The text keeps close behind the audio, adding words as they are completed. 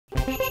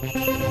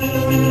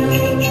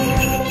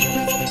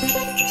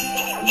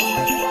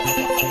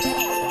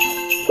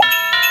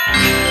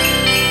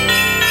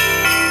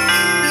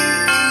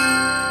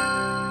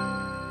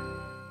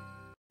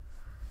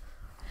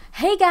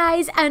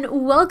guys, and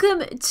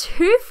welcome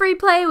to Free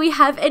Play. We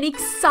have an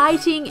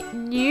exciting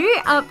new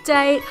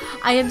update.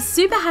 I am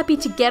super happy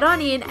to get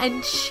on in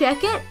and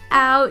check it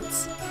out.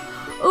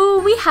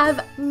 Oh, we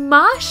have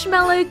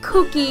Marshmallow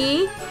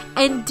Cookie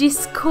and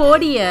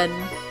Discordian.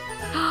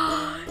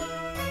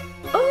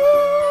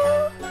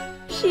 Oh,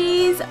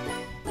 she's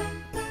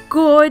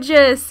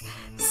gorgeous.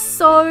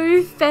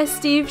 So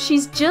festive.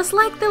 She's just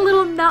like the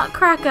little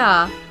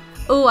nutcracker.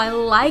 Oh, I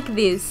like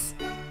this.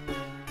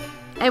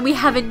 And we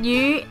have a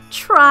new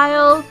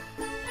trial.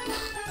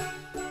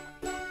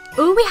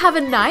 Oh, we have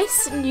a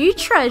nice new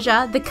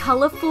treasure, the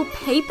colourful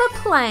paper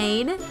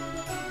plane.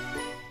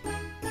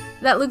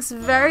 That looks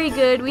very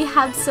good. We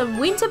have some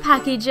winter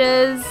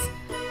packages.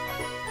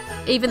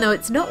 Even though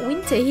it's not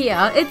winter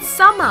here, it's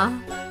summer.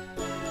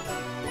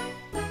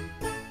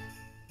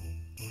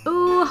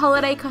 Ooh,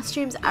 holiday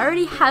costumes. I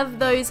already have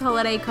those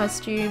holiday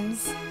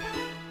costumes.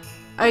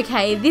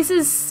 Okay, this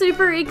is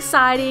super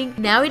exciting.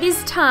 Now it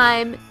is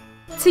time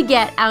to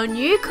get our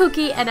new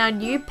cookie and our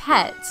new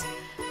pet.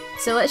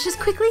 So let's just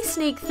quickly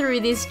sneak through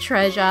this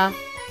treasure.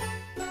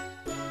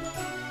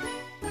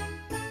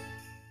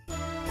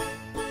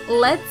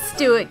 Let's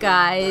do it,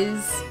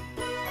 guys.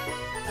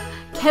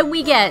 Can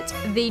we get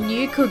the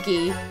new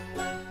cookie?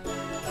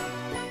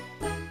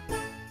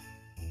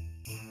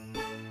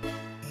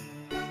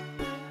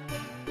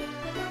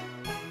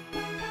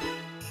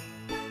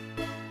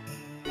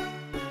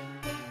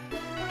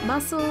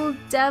 Muscle,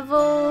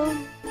 devil,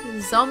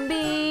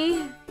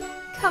 zombie,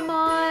 come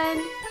on.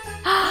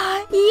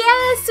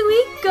 Yes,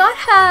 we got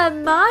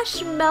her,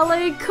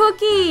 Marshmallow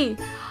Cookie.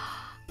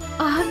 Oh,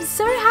 I'm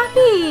so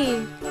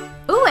happy.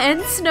 Oh,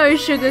 and Snow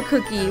Sugar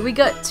Cookie. We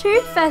got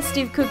 2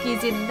 festive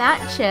cookies in that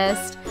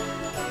chest.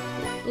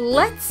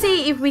 Let's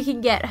see if we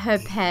can get her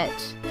pet.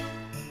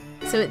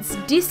 So it's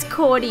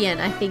Discordian,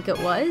 I think it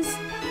was.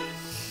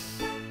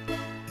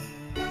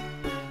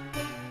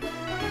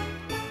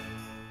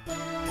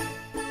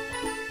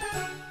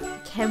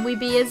 Can we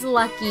be as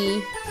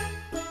lucky?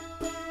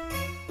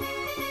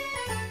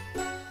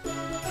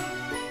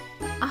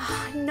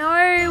 Oh,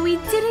 no, we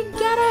didn't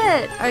get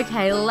it.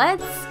 Okay,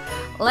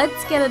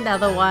 let's get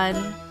another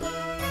one.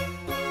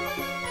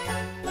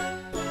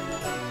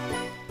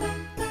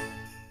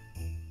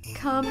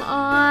 Come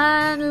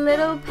on,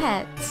 little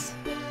pet.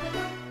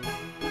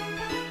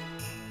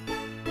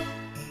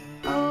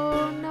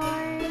 Oh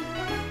no.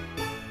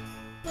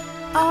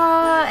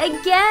 Oh,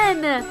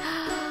 again.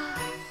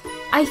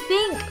 I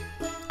think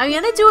I'm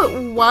gonna do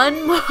it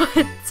one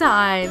more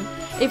time.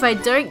 If I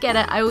don't get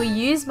it, I will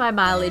use my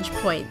mileage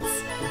points.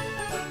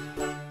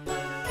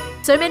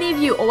 So many of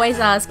you always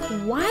ask,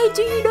 why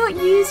do you not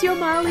use your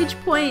mileage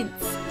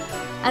points?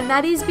 And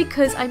that is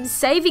because I'm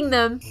saving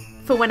them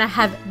for when I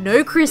have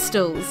no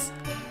crystals.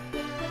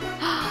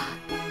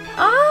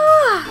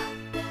 Ah!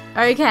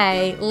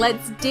 Okay,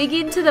 let's dig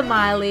into the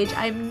mileage.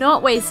 I'm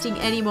not wasting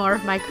any more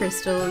of my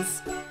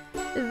crystals.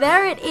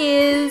 There it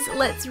is.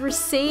 Let's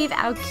receive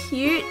our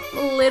cute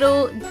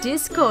little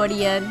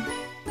Discordian.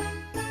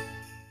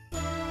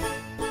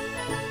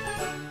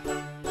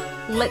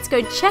 Let's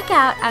go check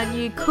out our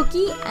new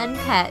cookie and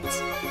pet.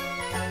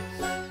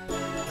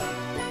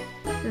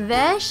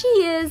 There she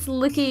is,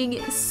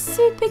 looking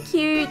super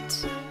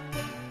cute.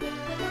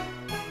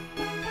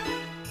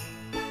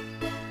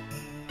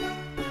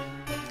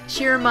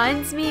 She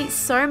reminds me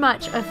so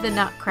much of the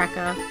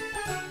Nutcracker.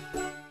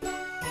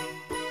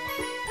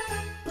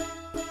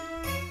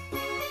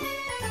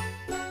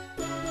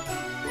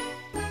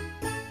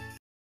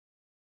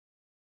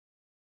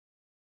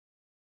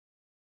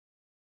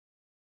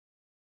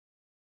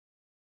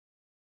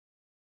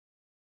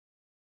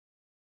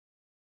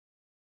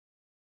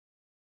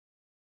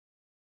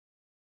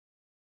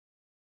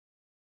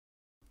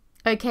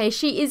 Okay,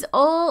 she is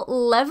all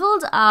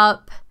leveled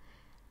up.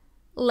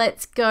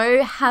 Let's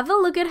go have a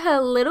look at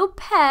her little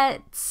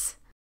pet.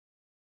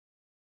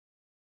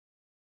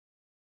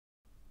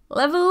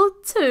 Level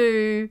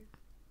 2.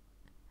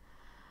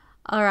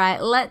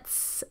 Alright,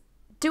 let's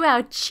do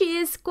our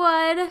cheer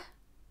squad.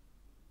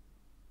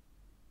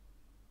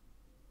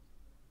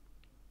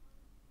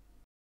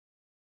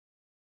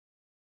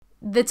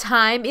 The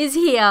time is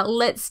here.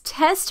 Let's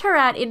test her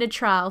out in a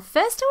trial.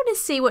 First, I want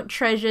to see what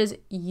treasures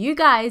you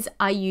guys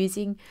are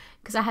using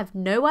because I have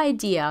no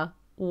idea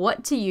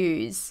what to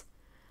use.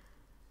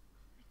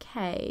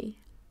 Okay.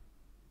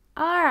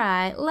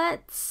 Alright,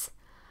 let's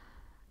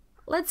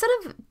sort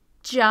of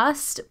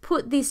just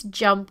put this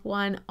jump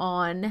one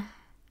on.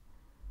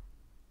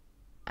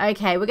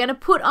 Okay, we're going to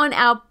put on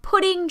our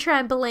pudding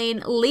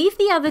trampoline, leave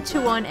the other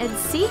 2 on and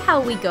see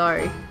how we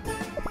go.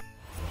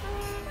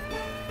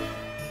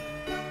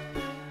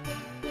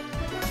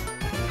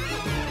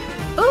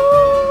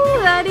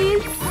 Ooh, that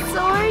is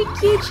so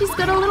cute. She's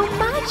got a little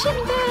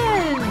marching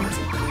band.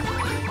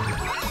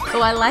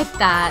 Oh, I like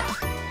that.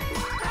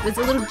 There's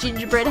a little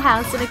gingerbread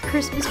house and a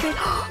Christmas tree.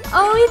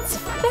 Oh, it's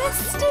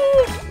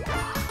festive.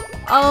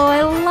 Oh,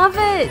 I love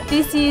it.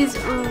 This is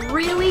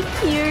really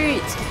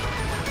cute.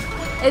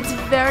 It's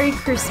very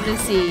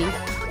Christmassy.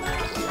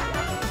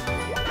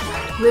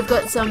 We've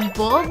got some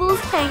baubles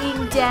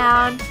hanging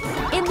down.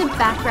 In the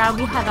background,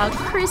 we have our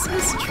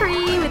Christmas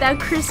tree with our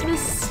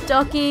Christmas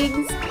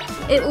stockings.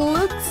 It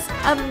looks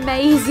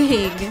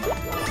amazing.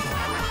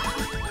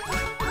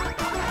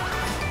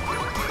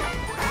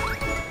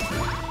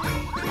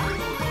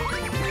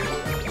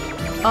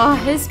 Oh,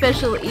 her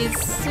special is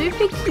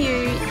super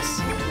cute.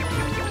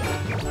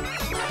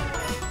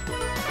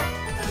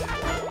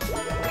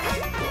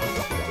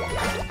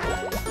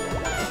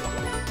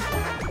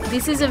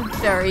 This is a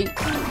very,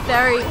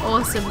 very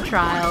awesome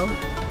trial.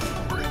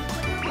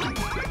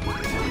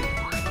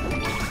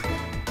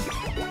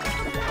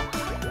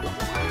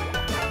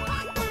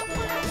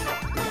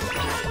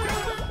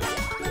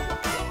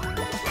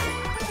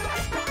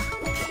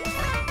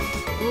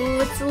 Ooh,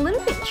 it's a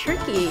little bit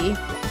tricky.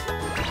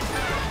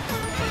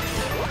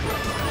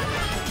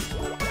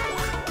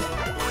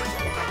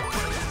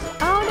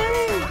 Oh no!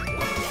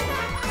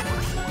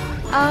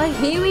 Oh,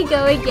 here we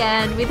go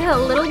again with her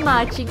little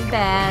marching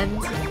band.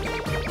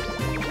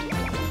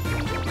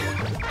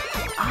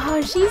 Oh,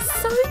 she's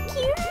so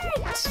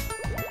cute!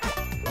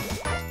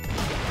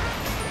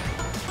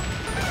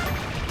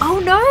 Oh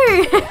no!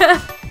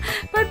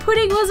 My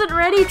pudding wasn't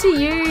ready to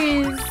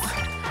use!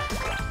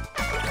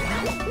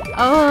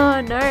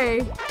 Oh no!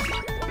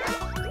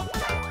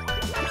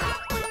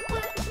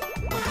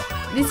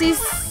 This is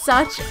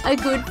such a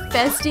good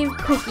festive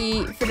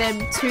cookie for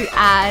them to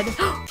add.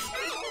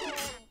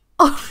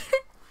 Oh,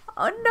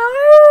 oh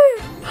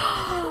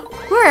no!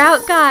 We're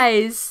out,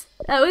 guys!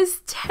 That was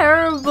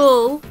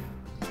terrible!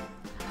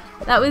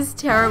 That was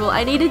terrible.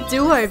 I need a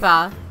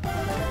do-over.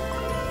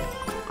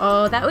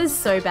 Oh, that was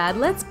so bad.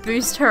 Let's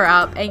boost her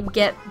up and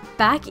get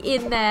back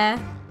in there.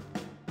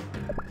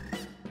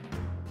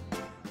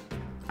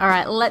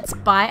 Alright, let's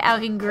buy our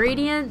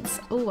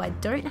ingredients. Oh, I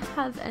don't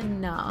have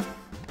enough.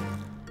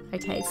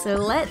 Okay, so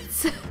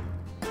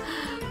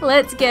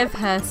let's give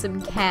her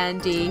some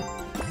candy.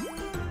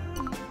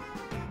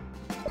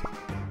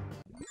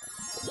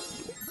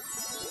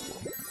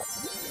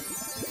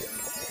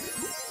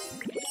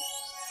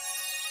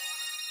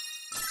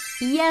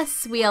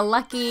 Yes, we are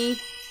lucky.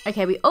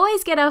 Okay, we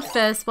always get our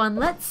first one.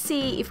 Let's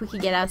see if we can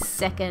get our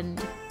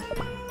second.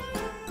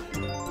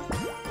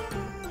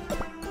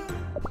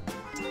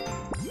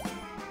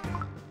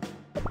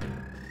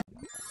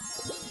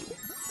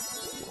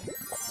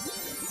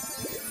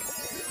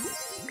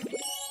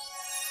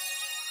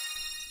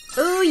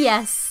 Oh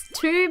yes,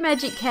 2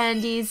 magic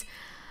candies.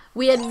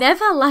 We are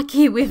never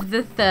lucky with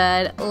the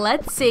third.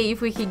 Let's see if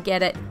we can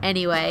get it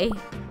anyway.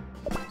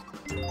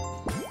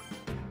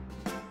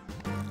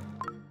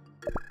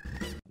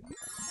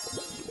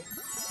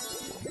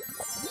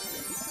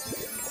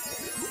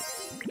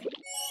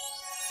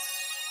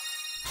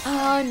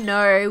 Oh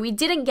no, we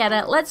didn't get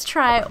it. Let's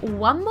try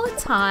one more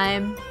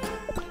time.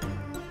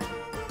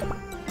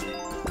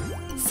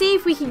 See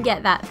if we can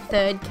get that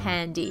third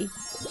candy.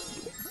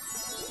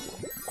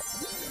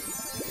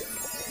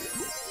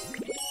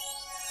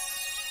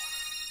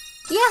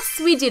 Yes,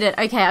 we did it.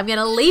 Okay, I'm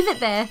gonna leave it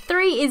there.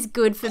 3 is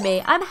good for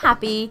me. I'm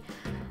happy.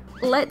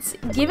 Let's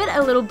give it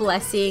a little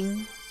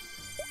blessing.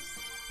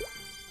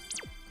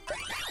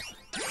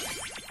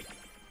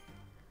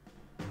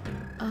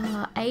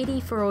 Oh,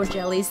 80 for all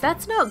jellies.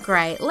 That's not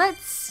great.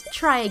 Let's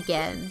try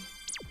again.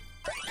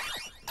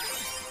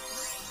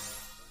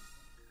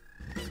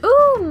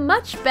 Ooh,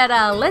 much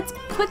better. Let's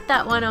put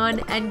that one on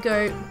and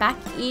go back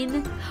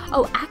in.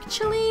 Oh,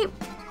 actually,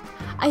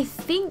 I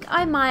think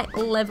I might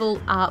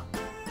level up.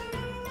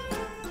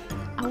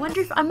 I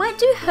wonder if I might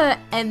do her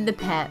and the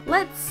pet.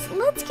 Let's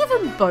give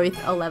them both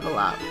a level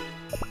up.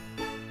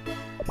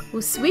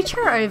 We'll switch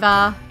her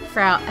over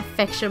for our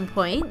affection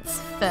points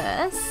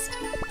first.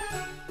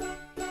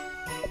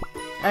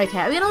 Okay,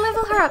 I'm gonna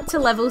level her up to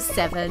level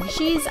 7.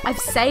 I've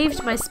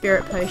saved my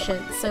spirit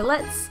potions, so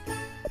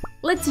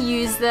let's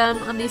use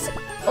them on this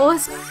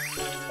awesome.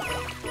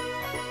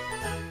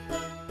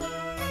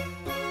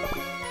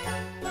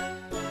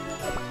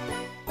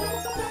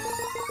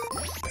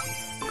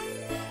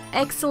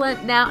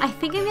 Excellent. Now I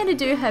think I'm gonna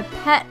do her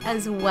pet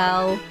as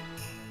well.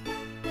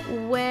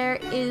 Where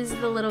is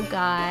the little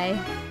guy?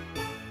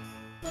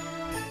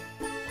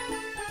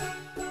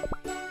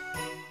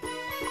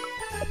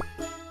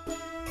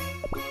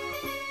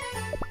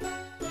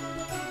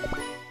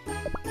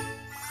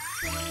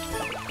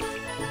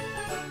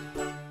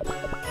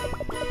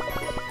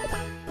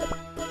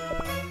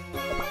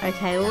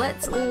 Okay,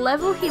 let's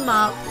level him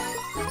up.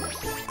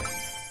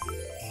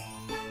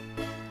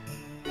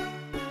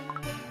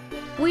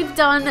 We've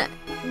done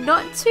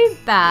not too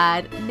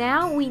bad.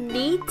 Now we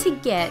need to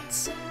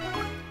get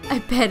a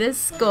better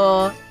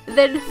score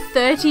than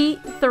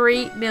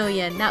 33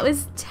 million. That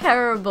was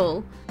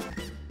terrible.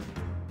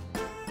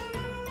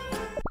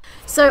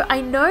 So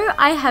I know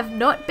I have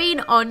not been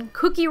on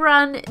Cookie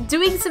Run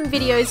doing some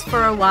videos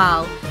for a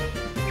while.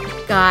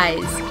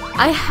 Guys,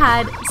 I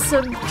had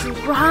some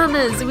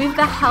dramas with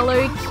the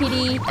Hello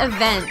Kitty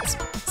event.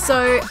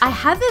 So I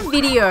have a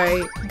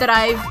video that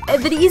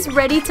is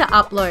ready to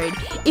upload.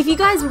 If you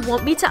guys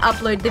want me to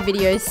upload the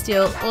video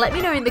still, let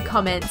me know in the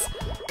comments.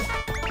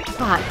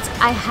 But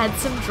I had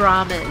some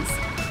dramas.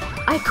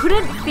 I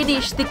couldn't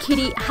finish the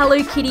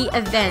Hello Kitty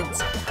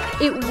event.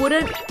 It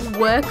wouldn't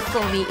work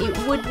for me. It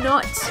would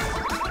not.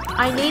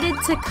 I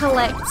needed to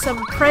collect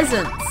some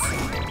presents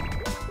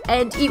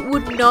and it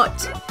would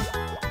not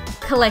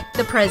collect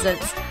the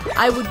presents.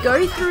 I would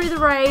go through the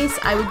race,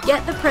 I would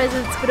get the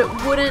presents, but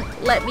it wouldn't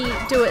let me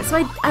do it.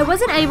 So I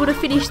wasn't able to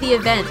finish the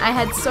event. I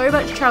had so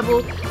much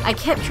trouble. I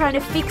kept trying to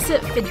fix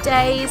it for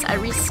days. I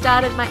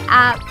restarted my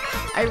app.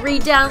 I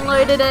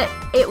re-downloaded it.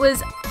 It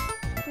was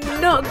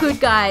not good,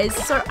 guys.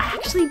 So I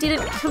actually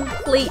didn't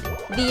complete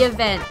the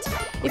event.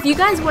 If you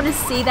guys want to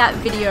see that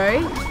video,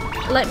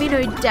 let me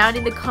know down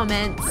in the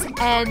comments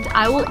and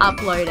I will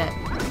upload it.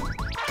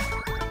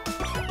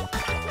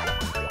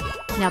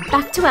 Now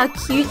back to our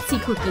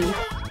cutesy cookie.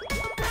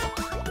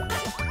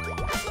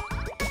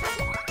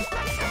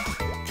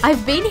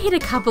 I've been hit a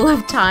couple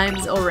of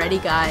times already,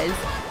 guys.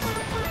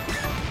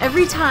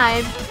 Every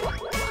time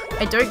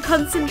I don't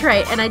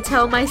concentrate and I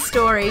tell my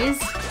stories,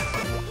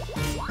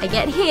 I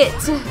get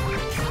hit.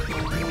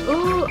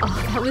 Ooh,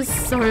 oh, that was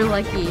so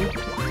lucky.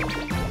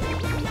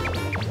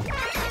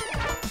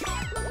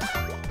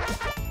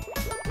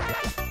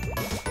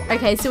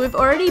 Okay, so we've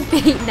already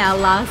beaten our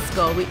last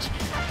score, which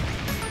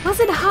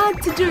wasn't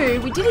hard to do.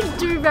 We didn't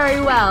do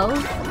very well.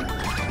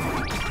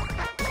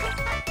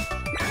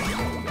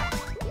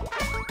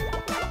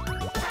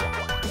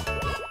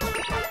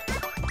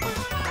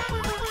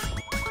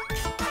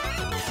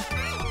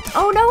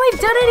 Oh no, I've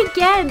done it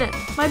again!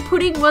 My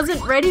pudding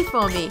wasn't ready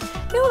for me.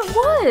 No, it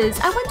was!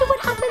 I wonder what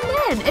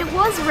happened then. It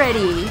was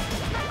ready,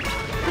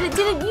 but it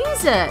didn't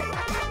use it.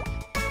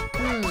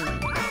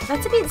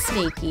 That's a bit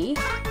sneaky.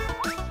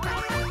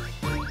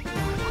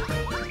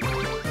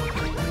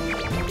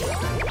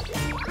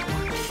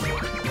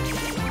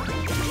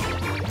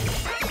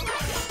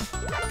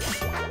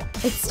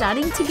 It's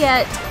starting to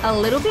get a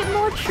little bit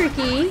more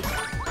tricky.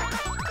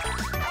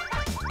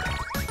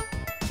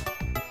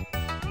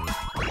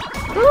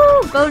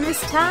 Ooh, bonus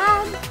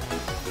time!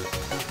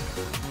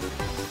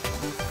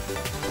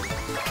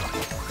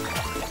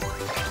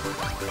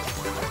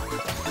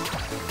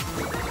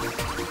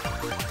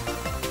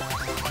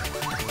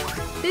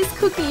 This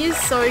cookie is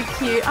so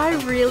cute. I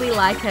really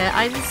like her.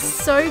 I'm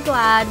so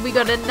glad we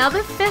got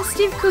another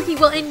festive cookie.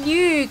 Well, a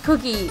new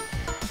cookie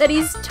that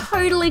is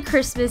totally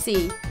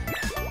Christmassy.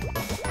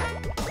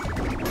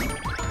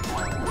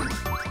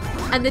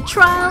 And the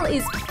trial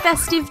is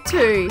festive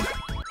too.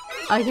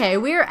 Okay,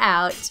 we're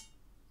out.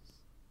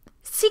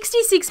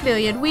 66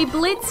 million. We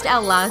blitzed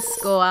our last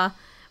score.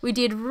 We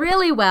did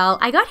really well.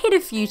 I got hit a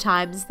few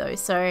times though,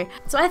 so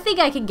I think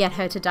I can get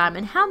her to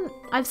diamond.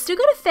 I've still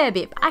got a fair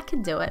bit, but I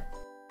can do it.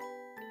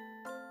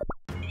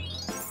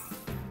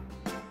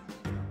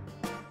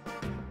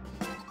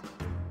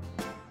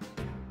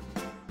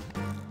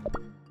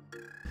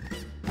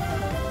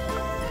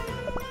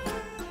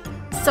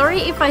 Sorry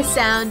if I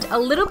sound a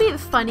little bit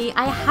funny.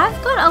 I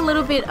have got a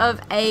little bit of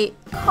a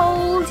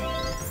cold,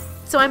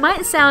 so I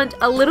might sound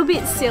a little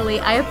bit silly.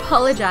 I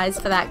apologize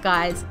for that,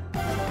 guys.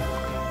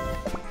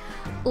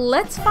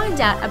 Let's find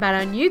out about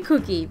our new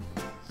cookie.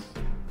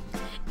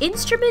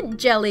 Instrument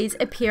jellies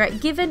appear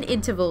at given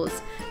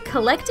intervals.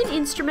 Collect an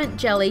instrument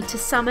jelly to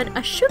summon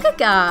a sugar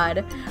guard.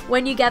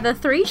 When you gather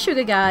 3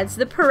 sugar guards,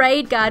 the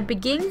parade guard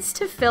begins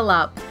to fill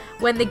up.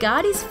 When the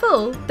guard is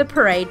full, the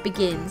parade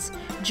begins.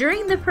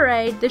 During the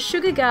parade, the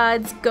sugar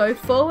guards go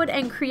forward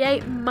and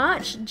create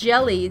March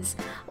jellies.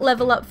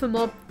 Level up for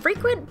more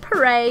frequent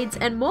parades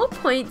and more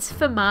points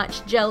for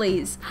March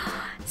jellies.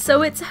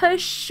 So it's her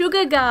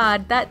sugar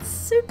guard. That's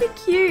super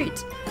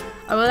cute.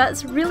 Oh, well,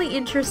 that's really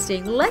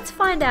interesting. Let's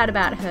find out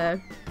about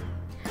her.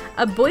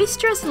 A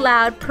boisterous,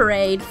 loud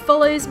parade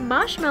follows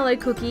Marshmallow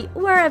Cookie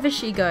wherever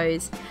she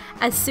goes.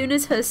 As soon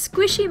as her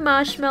squishy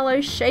marshmallow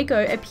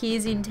Shaco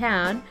appears in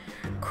town,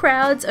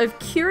 crowds of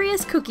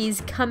curious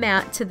cookies come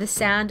out to the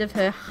sound of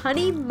her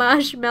honey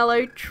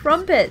marshmallow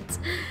trumpet.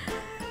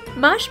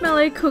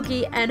 Marshmallow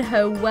Cookie and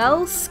her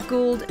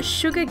well-schooled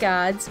sugar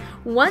guards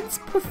once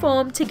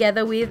performed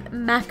together with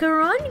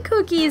Macaron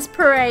Cookie's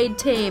parade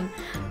team,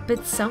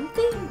 but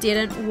something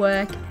didn't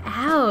work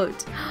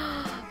out.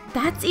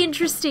 That's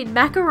interesting.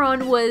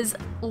 Macaron was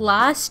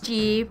last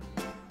year.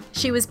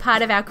 She was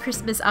part of our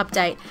Christmas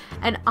update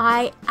and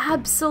I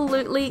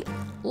absolutely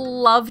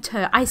loved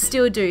her. I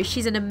still do.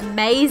 She's an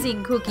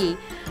amazing cookie.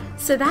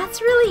 So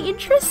that's really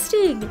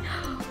interesting.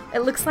 It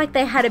looks like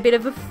they had a bit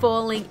of a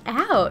falling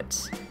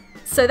out.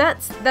 So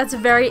that's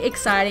very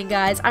exciting,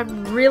 guys.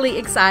 I'm really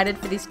excited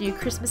for this new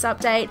Christmas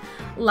update.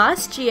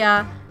 Last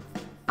year,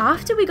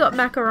 after we got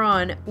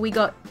Macaron, we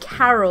got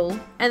Carol,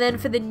 and then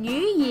for the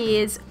New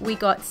Year's, we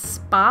got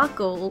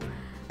Sparkle.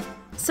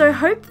 So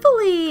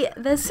hopefully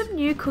there's some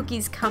new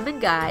cookies coming,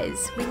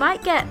 guys. We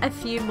might get a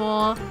few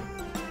more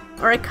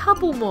or a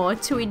couple more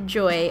to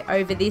enjoy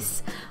over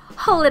this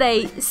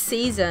holiday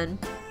season.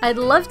 I'd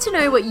love to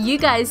know what you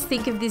guys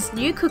think of this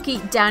new cookie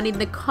down in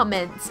the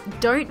comments.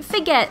 Don't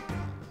forget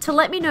to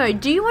let me know,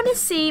 do you want to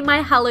see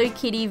my Hello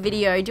Kitty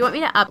video? Do you want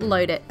me to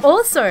upload it?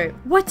 Also,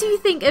 what do you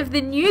think of the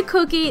new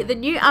cookie, the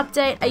new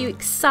update? Are you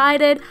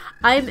excited?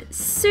 I'm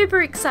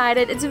super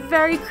excited. It's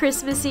very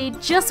Christmassy,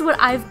 just what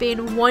I've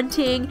been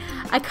wanting.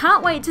 I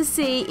can't wait to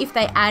see if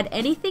they add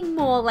anything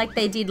more like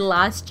they did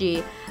last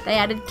year. They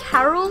added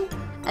Carol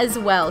as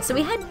well. So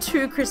we had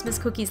 2 Christmas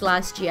cookies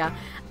last year.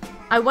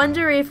 I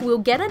wonder if we'll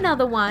get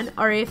another one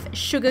or if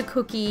Sugar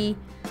Cookie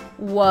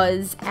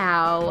was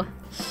our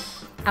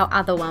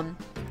other one.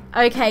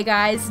 Okay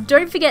guys,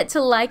 don't forget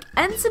to like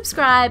and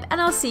subscribe,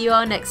 and I'll see you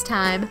all next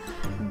time.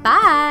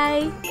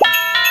 Bye!